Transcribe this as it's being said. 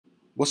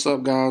What's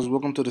up, guys?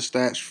 Welcome to the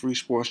Stats Free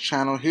Sports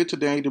channel. Here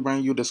today to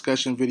bring you a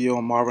discussion video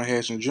on Marvin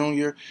Harrison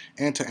Jr.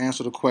 and to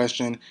answer the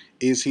question,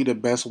 is he the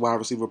best wide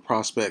receiver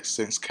prospect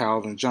since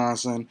Calvin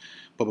Johnson?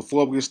 But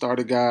before we get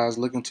started, guys,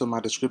 look into my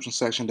description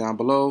section down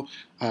below.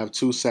 I have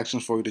two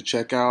sections for you to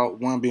check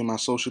out, one being my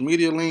social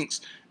media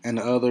links and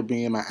the other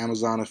being my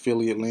Amazon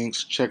affiliate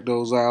links. Check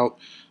those out.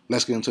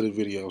 Let's get into the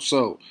video.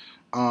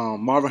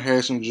 Marvin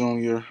Harrison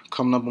Jr.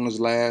 coming up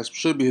on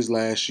should be his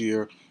last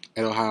year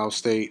at Ohio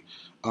State.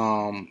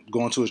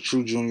 Going to his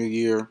true junior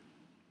year,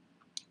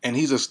 and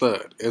he's a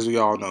stud, as we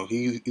all know.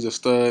 He's a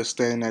stud,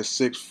 standing at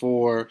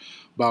 6'4",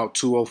 about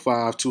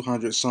 205,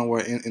 200,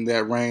 somewhere in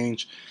that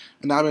range.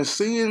 And I've been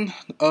seeing,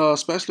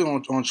 especially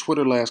on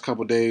Twitter last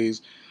couple of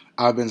days,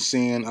 I've been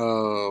seeing,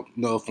 from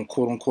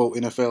quote-unquote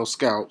NFL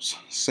scouts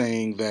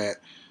saying that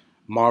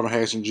Marvin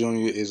Harrison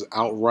Jr. is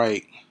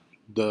outright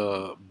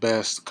the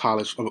best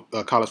college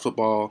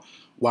football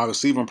wide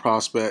receiver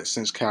prospect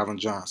since Calvin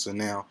Johnson.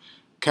 Now,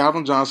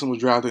 Calvin Johnson was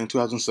drafted in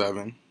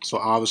 2007, so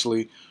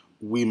obviously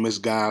we miss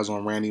guys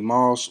on Randy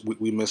Moss.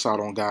 We miss out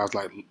on guys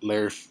like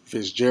Larry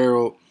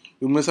Fitzgerald.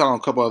 We miss out on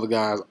a couple other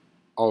guys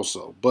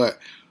also. But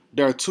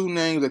there are two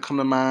names that come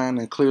to mind,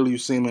 and clearly you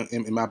see them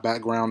in my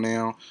background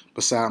now,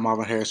 beside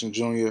Marvin Harrison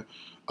Jr.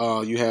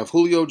 You have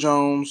Julio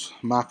Jones,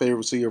 my favorite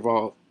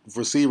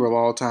receiver of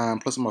all time,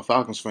 plus I'm a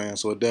Falcons fan,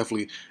 so it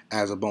definitely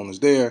adds a bonus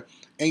there.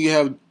 And you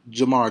have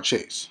Jamar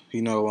Chase,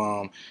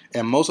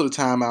 and most of the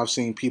time I've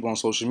seen people on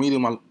social media,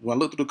 when I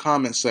look through the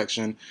comment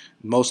section,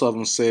 most of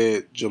them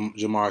said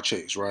Jamar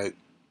Chase, right?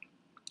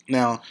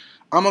 Now,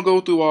 I'm gonna go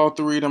through all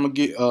three, and I'm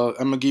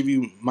gonna give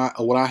you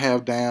what I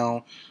have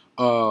down.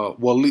 Let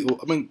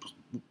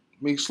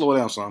me slow it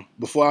down some.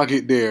 Before I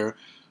get there,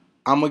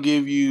 I'm gonna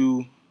give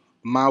you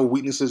my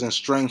weaknesses and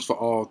strengths for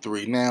all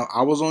three. Now,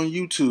 I was on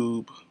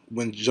YouTube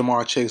when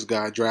Jamar Chase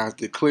got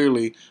drafted.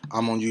 Clearly,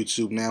 I'm on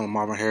YouTube now when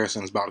Marvin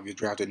Harrison is about to get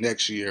drafted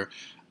next year.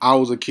 I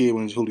was a kid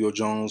when Julio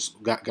Jones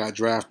got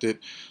drafted,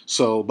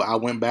 but I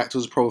went back to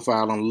his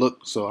profile and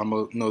looked. So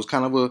it's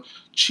kind of a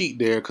cheat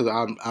there because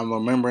I'm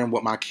remembering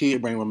what my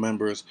kid brain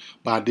remembers.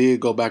 But I did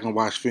go back and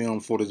watch film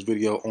for this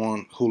video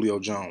on Julio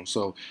Jones.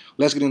 So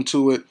let's get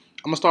into it.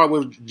 I'm gonna start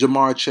with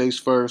Jamar Chase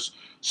first.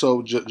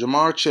 So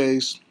Jamar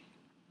Chase,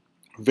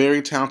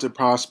 very talented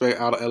prospect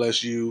out of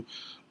LSU.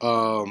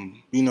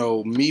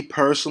 Me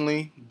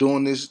personally,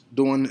 doing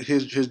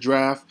his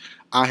draft,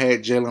 I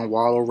had Jalen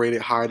Waddle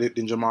rated higher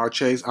than Jamar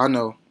Chase. I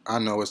know,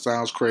 it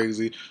sounds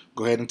crazy.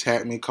 Go ahead and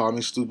tag me, call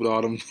me stupid,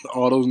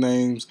 all those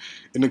names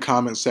in the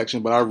comment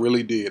section, but I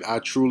really did. I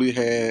truly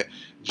had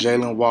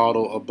Jalen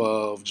Waddle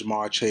above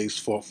Jamar Chase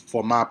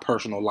for my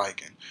personal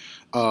liking.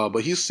 But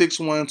he's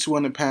 6'1",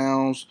 200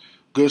 pounds,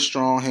 good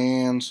strong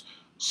hands,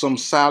 some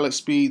solid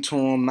speed to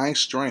him, nice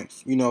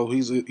strength.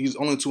 He's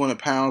only 200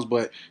 pounds,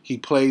 but he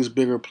plays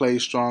bigger,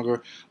 plays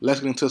stronger. Let's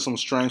get into some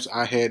strengths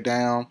I had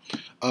down.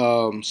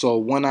 So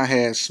one, I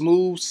had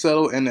smooth,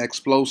 settled, and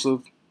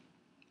explosive.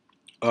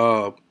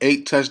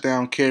 8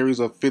 touchdown carries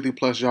of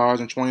 50-plus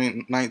yards in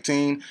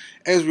 2019.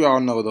 As we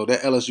all know, though,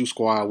 that LSU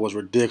squad was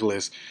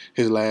ridiculous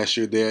his last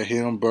year there.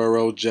 Him,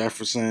 Burrow,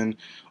 Jefferson,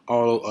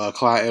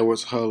 Clyde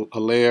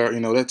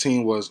Edwards-Helaire. That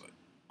team was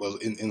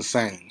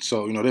insane.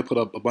 So, they put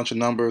up a bunch of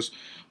numbers.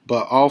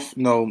 But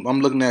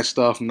I'm looking at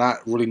stuff not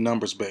really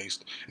numbers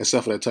based,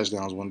 except for that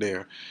touchdowns one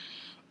there.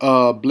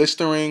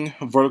 Blistering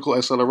vertical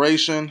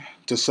acceleration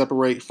to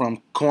separate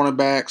from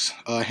cornerbacks,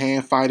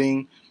 hand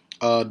fighting,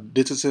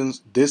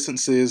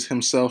 distances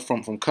himself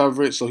from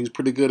coverage, so he's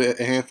pretty good at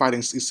hand fighting.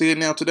 You see it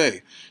now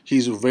today.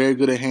 He's very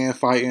good at hand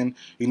fighting.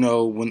 When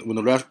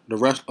the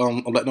ref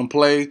let them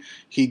play,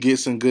 he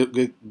gets in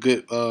good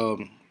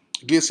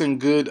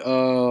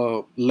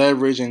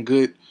leverage and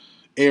good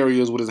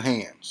areas with his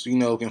hands.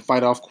 Can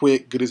fight off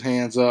quick, get his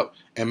hands up,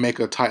 and make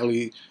a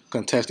tightly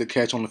contested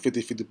catch on the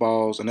 50-50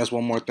 balls. And that's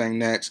one more thing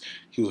next.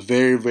 He was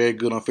very, very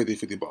good on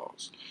 50-50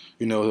 balls.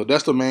 So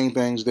that's the main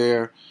things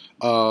there.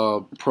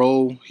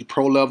 Pro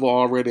level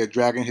already at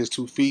dragging his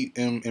 2 feet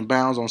in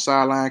bounds on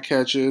sideline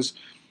catches,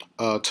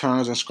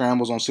 turns and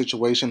scrambles on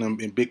situation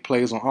and big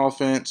plays on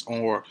offense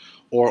or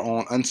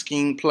on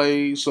unschemed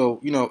plays.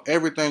 So,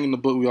 everything in the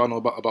book we all know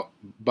about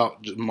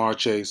Jamar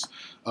Chase.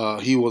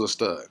 He was a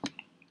stud.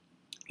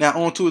 Now,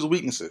 on to his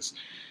weaknesses.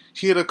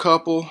 He had a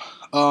couple.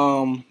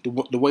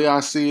 The way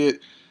I see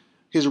it,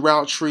 his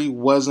route tree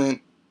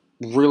wasn't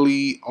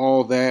really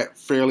all that,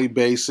 fairly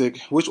basic,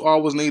 which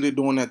always needed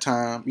during that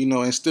time,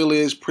 and still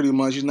is pretty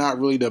much. He's not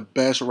really the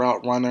best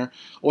route runner.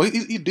 Well,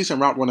 he's a decent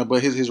route runner,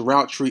 but his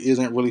route tree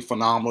isn't really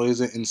phenomenal,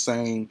 isn't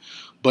insane.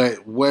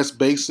 But what's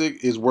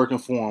basic is working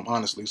for him,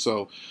 honestly.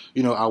 So,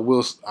 I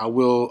will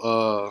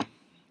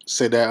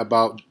say that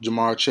about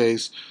Jamar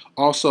Chase.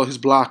 Also, his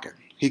blocking.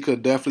 He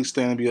could definitely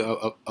stand to be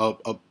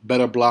a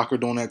better blocker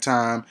during that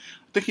time.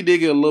 I think he did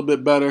get a little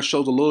bit better,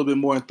 shows a little bit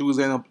more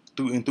enthusiasm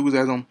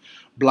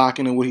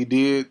blocking than what he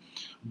did.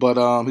 But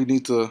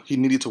he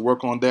needed to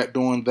work on that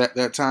during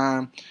that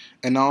time.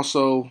 And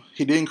also,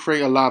 he didn't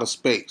create a lot of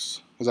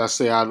space. As I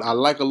say, I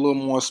like a little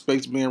more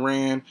space being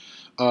ran.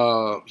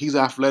 He's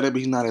athletic, but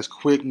he's not as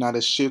quick, not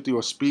as shifty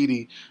or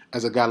speedy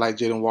as a guy like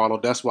Jalen Waddle.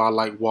 That's why I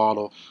like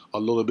Waddle a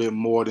little bit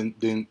more than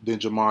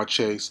Jamar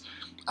Chase.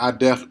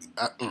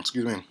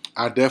 Excuse me.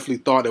 I definitely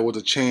thought there was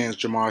a chance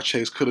Jamar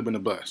Chase could have been a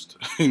bust.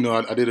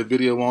 I did a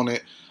video on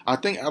it. I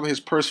think out of his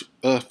first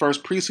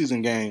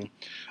preseason game,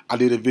 I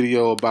did a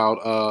video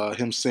about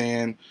him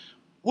saying,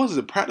 what was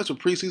it, practice or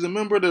preseason?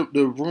 Remember the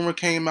rumor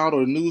came out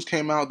or the news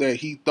came out that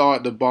he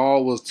thought the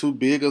ball was too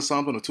big or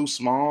something or too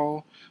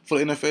small for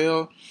the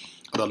NFL?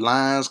 The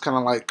lines kind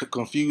of like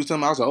confused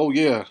him. I was like, oh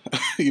yeah,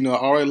 I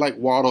already like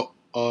Waddle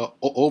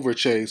over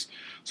Chase,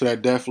 so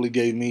that definitely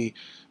gave me,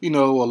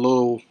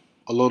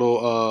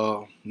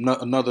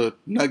 another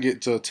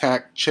nugget to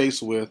attack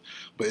Chase with.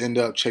 But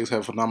ended up Chase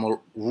had a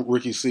phenomenal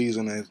rookie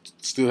season and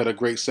still had a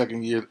great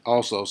second year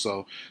also.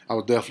 So I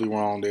was definitely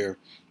wrong there.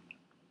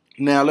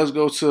 Now let's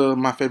go to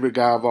my favorite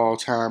guy of all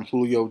time,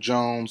 Julio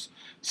Jones,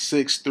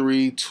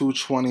 6'3",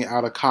 220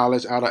 out of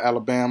college, out of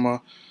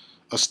Alabama,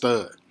 a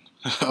stud.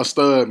 A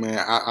stud, man.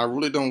 I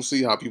really don't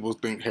see how people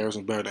think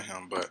Harrison's better than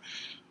him, but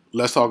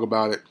let's talk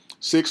about it.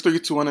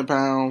 6'3", 200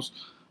 pounds,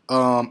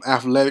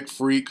 athletic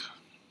freak,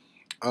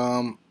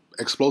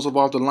 explosive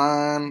off the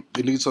line.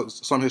 It needs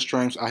some of his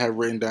strengths I have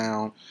written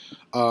down.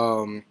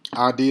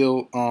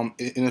 Ideal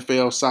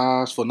NFL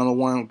size for number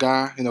one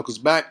guy, because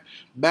back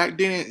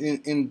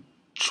then in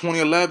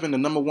 2011, the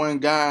number one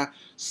guy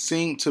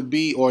seemed to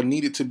be or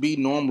needed to be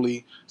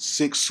normally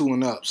 6'2"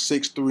 and up,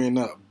 6'3" and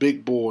up,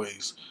 big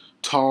boys,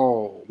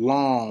 tall,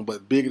 long,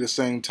 but big at the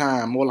same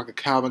time, more like a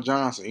Calvin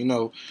Johnson.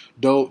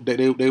 Though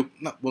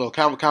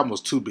Calvin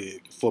was too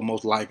big for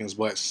most likings,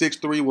 but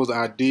 6'3" was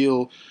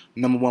ideal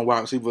number one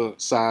wide receiver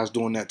size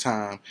during that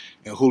time,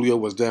 and Julio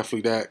was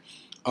definitely that.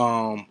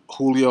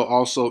 Julio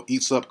also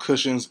eats up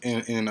cushions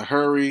in a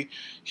hurry.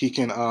 He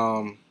can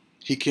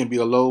be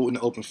a load in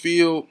the open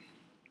field,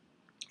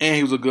 and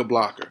he was a good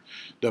blocker.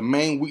 The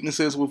main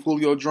weaknesses with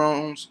Julio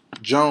Jones,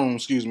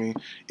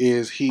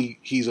 is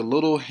he's a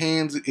little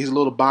he's a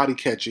little body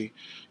catchy,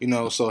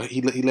 so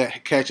he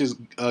let catches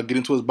get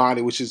into his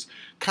body, which is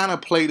kind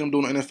of played him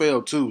during the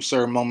NFL too.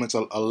 Certain moments,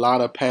 a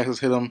lot of passes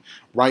hit him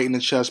right in the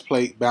chest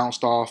plate,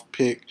 bounced off,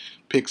 pick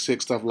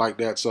six, stuff like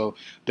that. So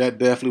that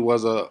definitely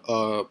was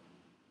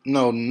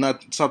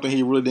not something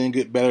he really didn't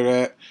get better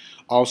at.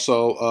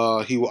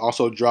 Also, he will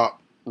also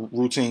drop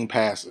routine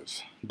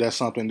passes. That's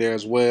something there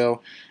as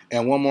well.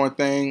 And one more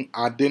thing,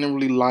 I didn't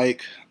really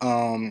like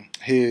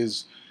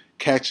his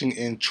catching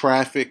in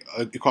traffic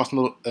across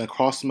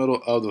the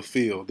middle of the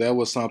field. That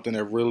was something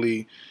that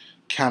really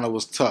kind of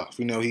was tough.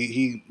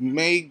 He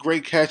made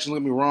great catches. Don't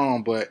get me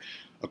wrong, but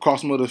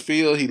across the middle of the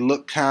field, he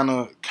looked kind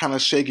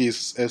of shaky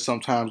as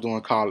sometimes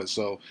during college.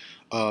 So,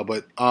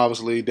 but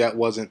obviously that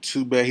wasn't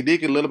too bad. He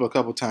did get lit up a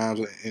couple times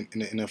in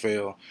the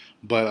NFL,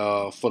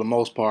 but for the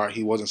most part,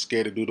 he wasn't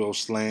scared to do those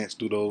slants,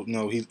 do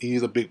those.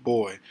 He's a big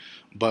boy,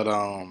 but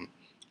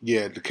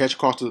yeah, the catch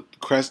across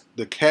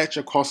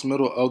the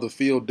middle of the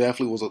field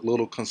definitely was a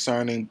little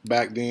concerning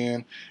back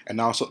then, and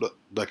also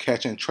the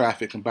catch in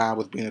traffic combined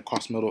with being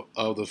across the middle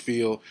of the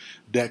field,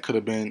 that could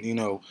have been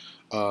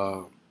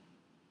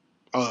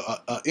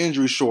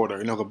injury shorter.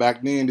 Because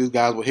back then these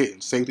guys were hitting,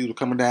 safeties were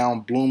coming down,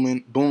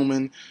 booming,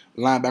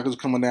 linebackers were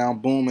coming down,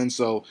 booming.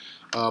 So,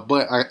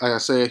 but like I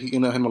said, he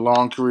ended up having a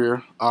long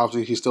career.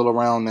 Obviously, he's still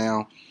around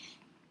now,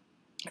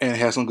 and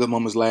had some good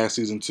moments last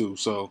season too.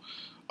 So,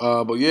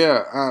 but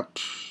yeah,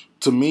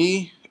 to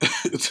me,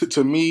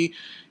 to me,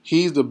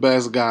 he's the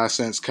best guy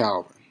since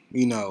Calvin.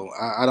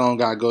 I don't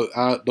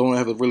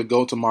have to really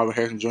go to Marvin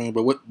Harrison Jr.,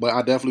 but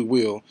I definitely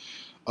will.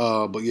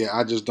 But yeah,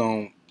 I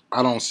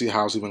don't see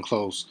how it's even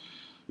close.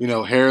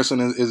 Harrison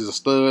is a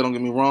stud. Don't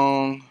get me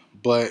wrong,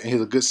 but he's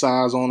a good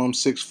size on him,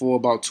 6'4",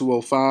 about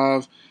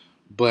 205.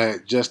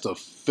 But just the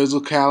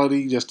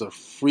physicality, just the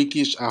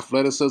freakish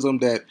athleticism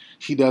that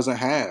he doesn't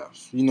have.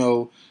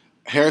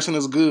 Harrison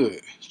is good.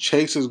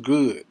 Chase is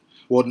good.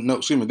 Well, no,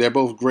 excuse me, they're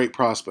both great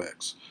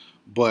prospects.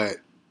 But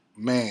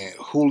man,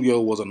 Julio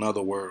was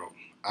another world.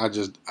 I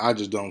just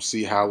don't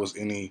see how it's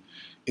any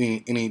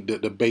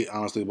debate,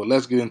 honestly. But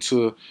let's get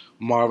into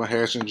Marvin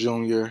Harrison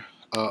Jr.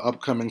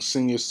 Upcoming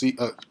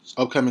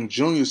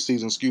junior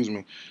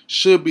season,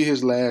 should be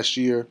his last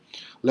year.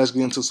 Let's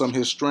get into some of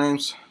his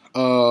strengths.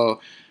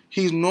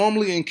 He's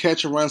normally in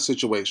catch and run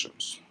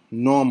situations.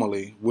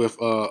 Normally with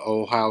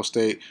Ohio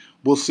State.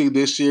 We'll see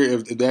this year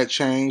if that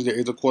changed. There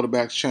is a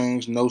quarterback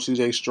change. No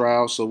C.J.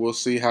 Stroud, so we'll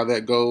see how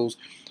that goes.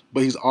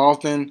 But he's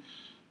often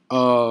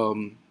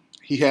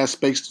he has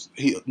space.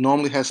 He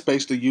normally has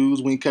space to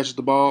use when he catches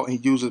the ball, and he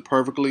uses it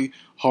perfectly.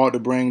 Hard to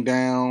bring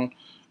down.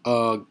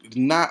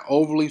 Not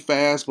overly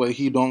fast, but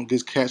he doesn't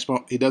get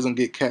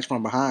catch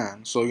from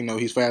behind. So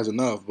he's fast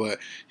enough, but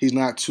he's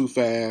not too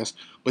fast.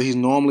 But he's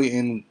normally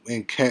in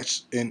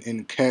catch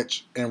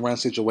and run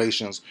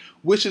situations,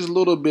 which is a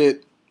little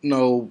bit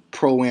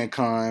pro and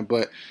con,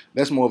 but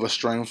that's more of a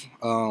strength.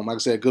 Like I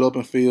said, good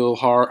open field,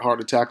 hard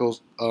to tackle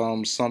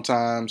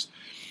sometimes.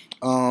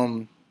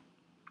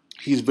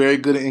 He's very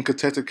good in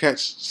contested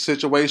catch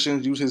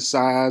situations. Use his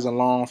size and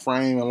long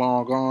frame and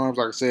long arms.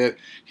 Like I said,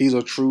 he's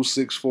a true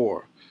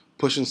 6'4".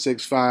 pushing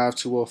 6'5",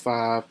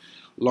 205,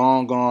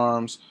 long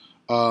arms.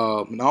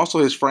 And also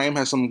his frame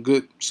has some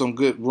good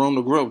room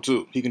to grow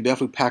too. He can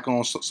definitely pack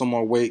on some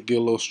more weight, get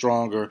a little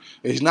stronger.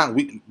 He's not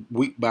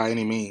weak by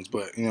any means,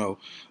 but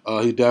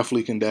he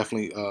definitely can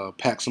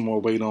pack some more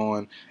weight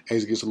on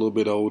as he gets a little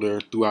bit older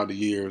throughout the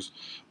years.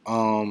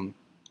 And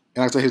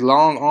like I said, his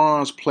long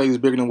arms plays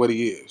bigger than what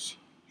he is.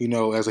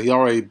 As he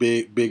already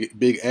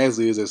big as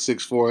he is at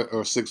 6'4" or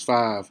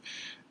 6'5",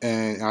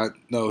 and I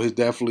know he's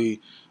definitely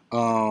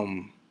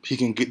he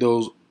can get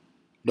those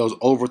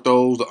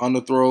overthrows, the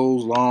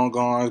underthrows, long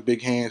arms,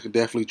 big hands, can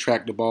definitely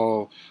track the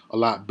ball a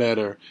lot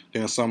better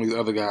than some of these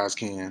other guys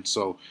can.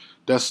 So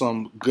that's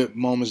some good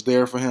moments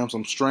there for him.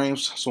 Some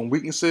strengths, some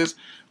weaknesses.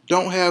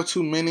 Don't have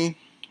too many.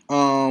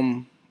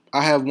 I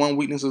have one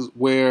weaknesses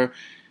where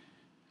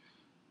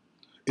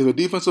if a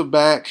defensive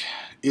back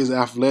is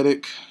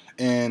athletic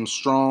and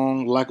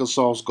strong, like a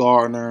Sauce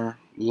Gardner,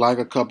 like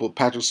a couple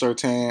Patrick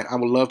Surtain, I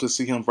would love to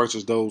see him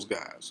versus those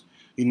guys.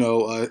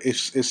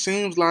 It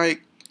seems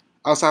like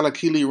outside of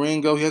Keely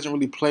Ringo, he hasn't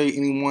really played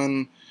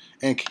anyone.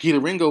 And Keely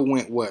Ringo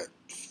went what,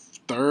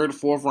 third,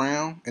 fourth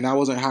round, and I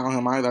wasn't high on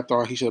him either. I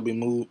thought he should have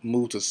been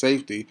moved to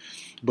safety,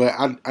 but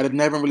I had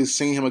never really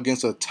seen him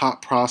against a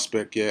top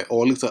prospect yet,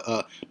 or at least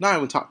not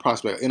even top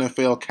prospect,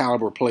 NFL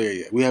caliber player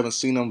yet. We haven't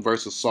seen him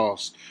versus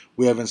Sauce.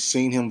 We haven't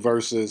seen him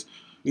versus,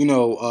 we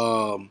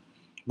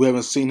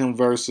haven't seen him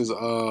versus,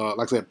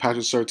 like I said,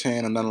 Patrick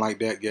Surtain and nothing like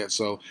that yet.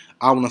 So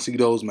I want to see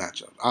those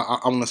matchups. I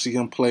want to see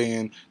him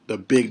playing the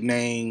big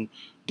name,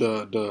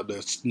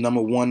 the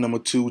number one, number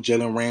two,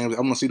 Jalen Ramsey.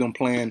 I'm gonna see them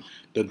playing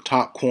the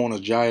top corner,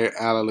 Jair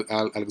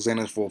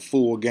Alexander, for a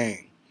full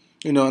game.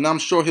 And I'm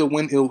sure he'll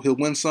win. He'll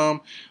win some,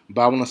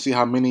 but I want to see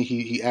how many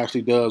he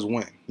actually does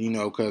win.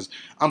 Because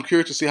I'm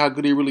curious to see how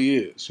good he really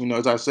is.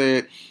 As I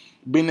said,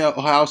 being the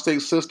Ohio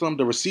State system,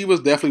 the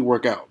receivers definitely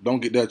work out.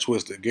 Don't get that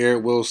twisted.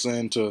 Garrett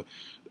Wilson to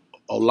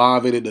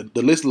Olave, the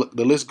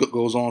list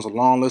goes on. It's a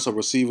long list of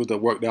receivers that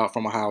worked out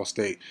from Ohio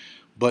State.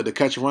 But the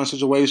catch and run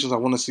situations, I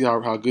want to see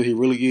how good he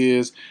really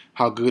is,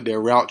 how good their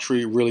route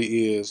tree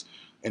really is,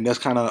 and that's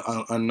kind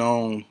of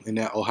unknown in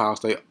that Ohio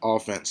State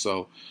offense.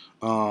 So,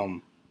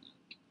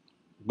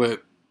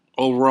 but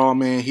overall,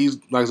 man, he's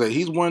like I said,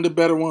 he's one of the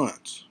better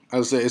ones.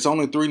 As I said, it's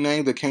only only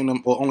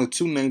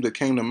two names that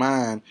came to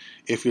mind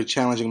if you're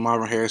challenging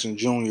Marvin Harrison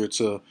Jr.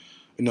 to,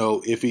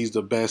 if he's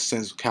the best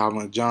since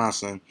Calvin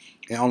Johnson,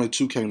 and only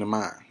two came to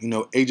mind.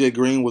 AJ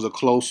Green was a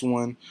close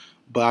one,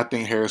 but I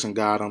think Harrison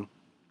got him.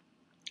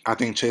 I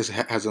think Chase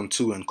has him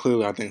too, and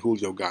clearly I think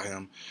Julio got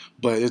him.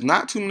 But it's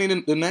not too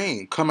many to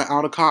name coming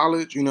out of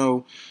college.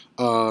 Not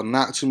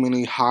too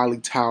many highly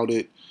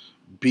touted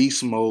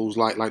beast modes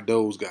like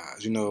those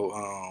guys.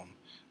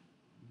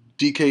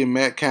 DK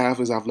Metcalf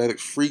is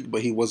athletic freak,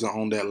 but he wasn't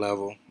on that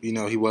level.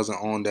 He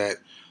wasn't on that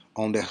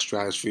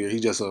stratosphere.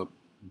 He's just a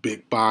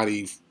big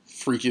body,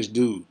 freakish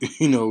dude.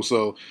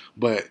 So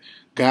but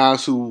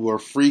guys who were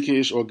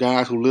freakish or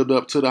guys who lived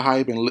up to the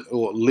hype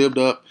or lived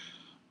up.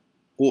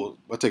 Well,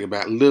 I take it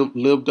back.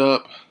 Lived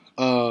up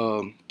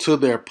to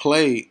their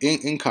play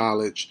in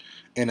college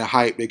and the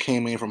hype that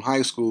came in from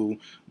high school.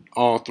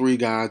 All three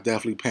guys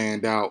definitely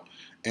panned out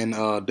and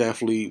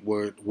definitely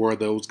were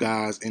those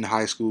guys in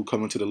high school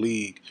coming to the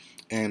league.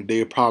 And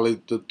they're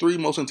probably the three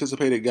most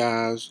anticipated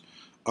guys.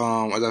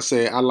 As I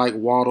said, I like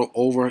Waddle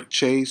over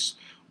Chase,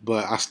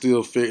 but I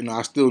still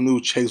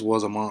knew Chase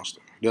was a monster.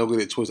 They'll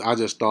get it twisted. I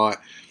just thought,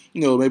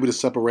 maybe the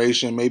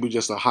separation, maybe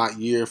just a hot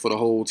year for the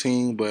whole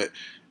team, but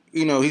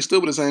he's still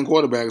with the same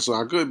quarterback, so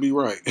I could be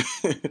right.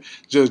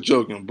 Just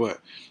joking, but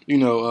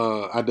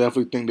I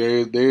definitely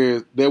think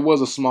there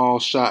was a small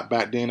shot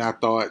back then. I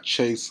thought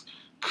Chase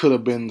could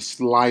have been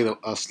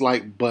a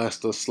slight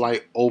bust, a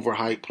slight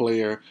overhyped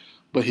player,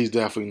 but he's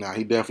definitely not.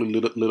 He definitely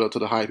lit up to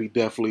the hype. He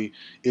definitely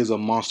is a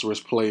monstrous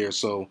player.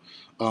 So,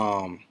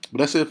 but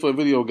that's it for the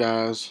video,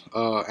 guys.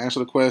 Answer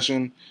the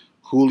question.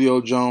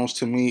 Julio Jones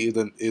to me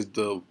is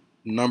the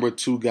number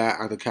two guy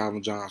after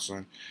Calvin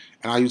Johnson.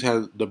 And I used to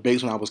have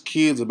debates when I was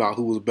kids about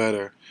who was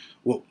better.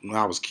 Well, when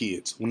I was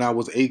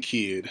a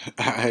kid,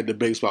 I had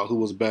debates about who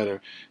was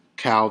better,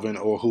 Calvin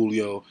or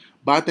Julio.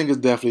 But I think it's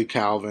definitely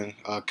Calvin.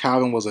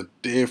 Calvin was a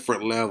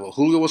different level.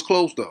 Julio was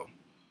close, though.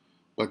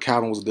 But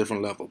Calvin was a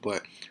different level.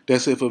 But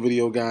that's it for the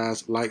video,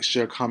 guys. Like,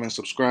 share, comment,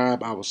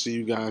 subscribe. I will see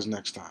you guys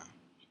next time.